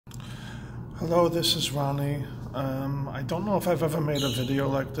Hello, this is Ronnie. I don't know if I've ever made a video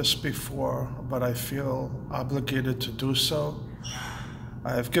like this before, but I feel obligated to do so.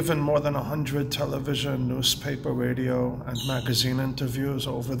 I've given more than 100 television, newspaper, radio, and magazine interviews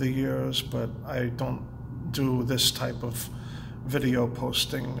over the years, but I don't do this type of video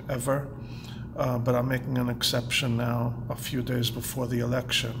posting ever. But I'm making an exception now, a few days before the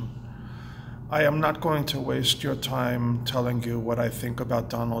election. I am not going to waste your time telling you what I think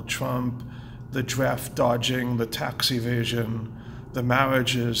about Donald Trump, the draft dodging, the tax evasion, the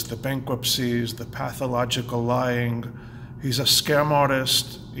marriages, the bankruptcies, the pathological lying. He's a scam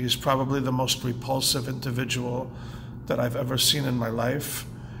artist. He's probably the most repulsive individual that I've ever seen in my life.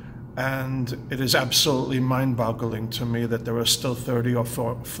 And it is absolutely mind-boggling to me that there are still 30 or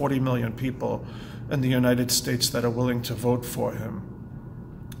 40 million people in the United States that are willing to vote for him.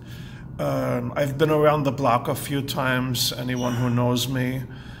 I've been around the block a few times. Anyone who knows me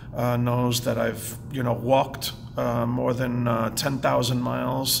knows that I've walked more than 10,000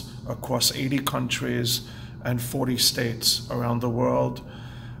 miles across 80 countries and 40 states around the world.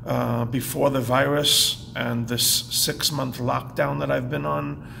 Before the virus and this 6-month lockdown that I've been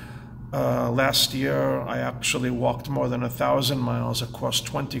on, last year I actually walked more than 1,000 miles across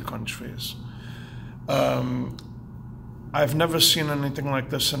 20 countries. I've never seen anything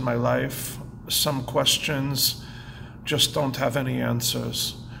like this in my life. Some questions just don't have any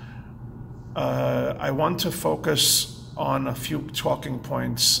answers. I want to focus on a few talking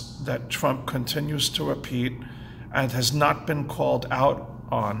points that Trump continues to repeat and has not been called out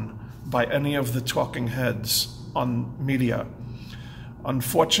on by any of the talking heads on media.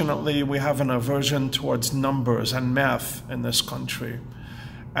 Unfortunately, we have an aversion towards numbers and math in this country,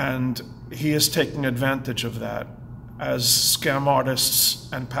 and he is taking advantage of that, as scam artists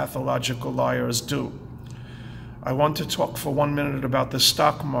and pathological liars do. I want to talk for 1 minute about the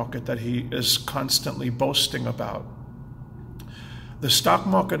stock market that he is constantly boasting about. The stock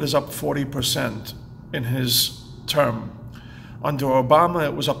market is up 40% in his term. Under Obama,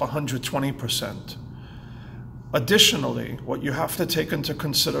 it was up 120%. Additionally, what you have to take into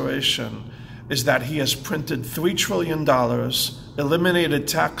consideration is that he has printed $3 trillion, eliminated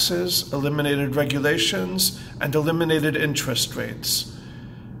taxes, eliminated regulations, and eliminated interest rates.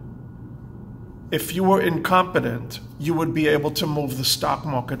 If you were incompetent, you would be able to move the stock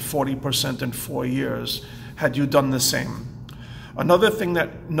market 40% in 4 years had you done the same. Another thing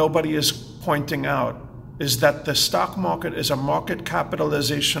that nobody is pointing out is that the stock market is a market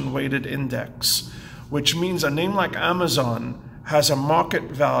capitalization weighted index, which means a name like Amazon has a market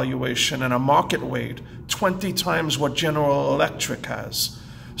valuation and a market weight 20 times what General Electric has.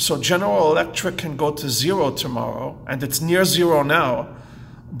 So General Electric can go to zero tomorrow, and it's near zero now,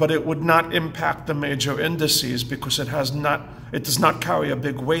 but it would not impact the major indices because it does not carry a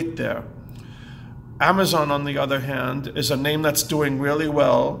big weight there. Amazon, on the other hand, is a name that's doing really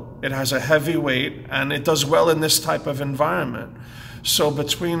well. It has a heavy weight, and it does well in this type of environment. So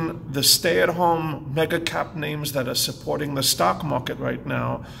between the stay-at-home mega-cap names that are supporting the stock market right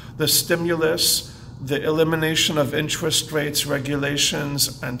now, the stimulus, the elimination of interest rates,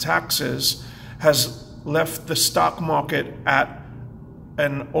 regulations, and taxes has left the stock market at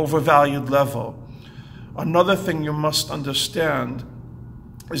an overvalued level. Another thing you must understand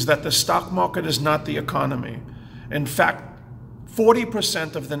is that the stock market is not the economy. In fact,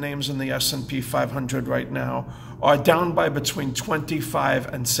 40% of the names in the S&P 500 right now are down by between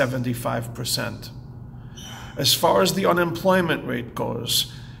 25 and 75%. As far as the unemployment rate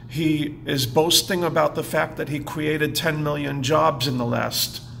goes, he is boasting about the fact that he created 10 million jobs in the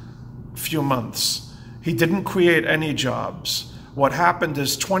last few months. He didn't create any jobs. What happened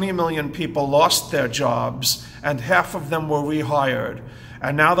is 20 million people lost their jobs and half of them were rehired.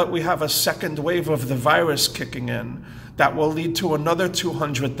 And now that we have a second wave of the virus kicking in, that will lead to another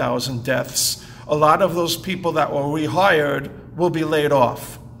 200,000 deaths. A lot of those people that were rehired will be laid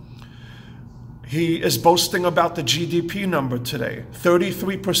off. He is boasting about the GDP number today,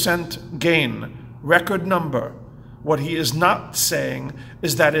 33% gain, record number. What he is not saying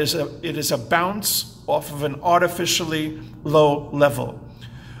is that it is a bounce off of an artificially low level.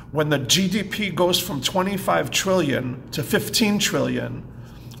 When the GDP goes from 25 trillion to 15 trillion,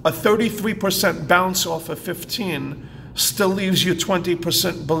 a 33% bounce off of 15 still leaves you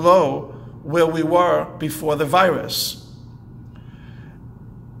 20% below where we were before the virus.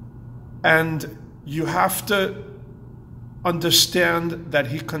 And you have to understand that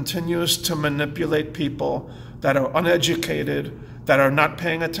he continues to manipulate people that are uneducated, that are not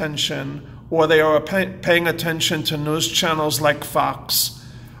paying attention, or they are paying attention to news channels like Fox,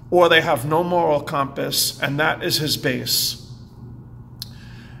 or they have no moral compass, and that is his base.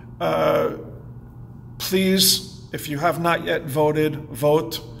 Please, if you have not yet voted,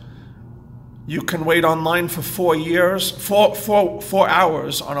 vote. You can wait online for 4 years, 4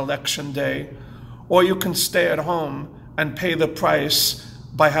 hours on election day, or you can stay at home and pay the price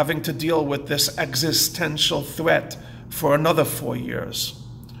by having to deal with this existential threat for another 4 years.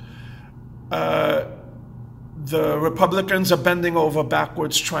 The Republicans are bending over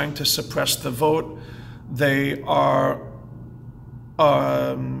backwards trying to suppress the vote. They are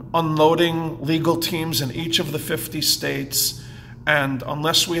unloading legal teams in each of the 50 states. And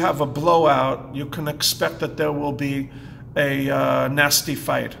unless we have a blowout, you can expect that there will be a nasty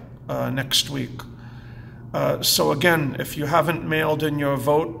fight next week. So again, if you haven't mailed in your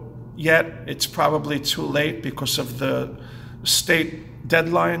vote yet, it's probably too late because of the state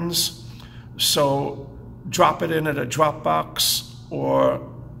deadlines. So drop it in at a Dropbox or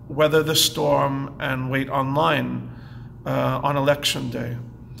weather the storm and wait online on election day.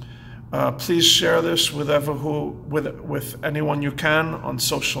 Please share this with anyone you can on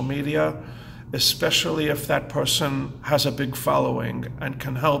social media, especially if that person has a big following and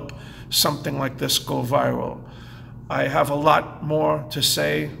can help something like this go viral. I have a lot more to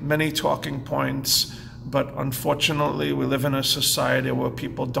say, many talking points, but unfortunately we live in a society where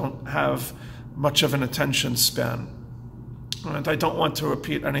people don't have much of an attention span. And I don't want to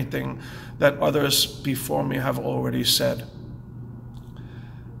repeat anything that others before me have already said.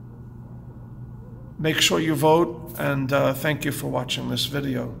 Make sure you vote, and thank you for watching this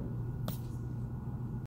video.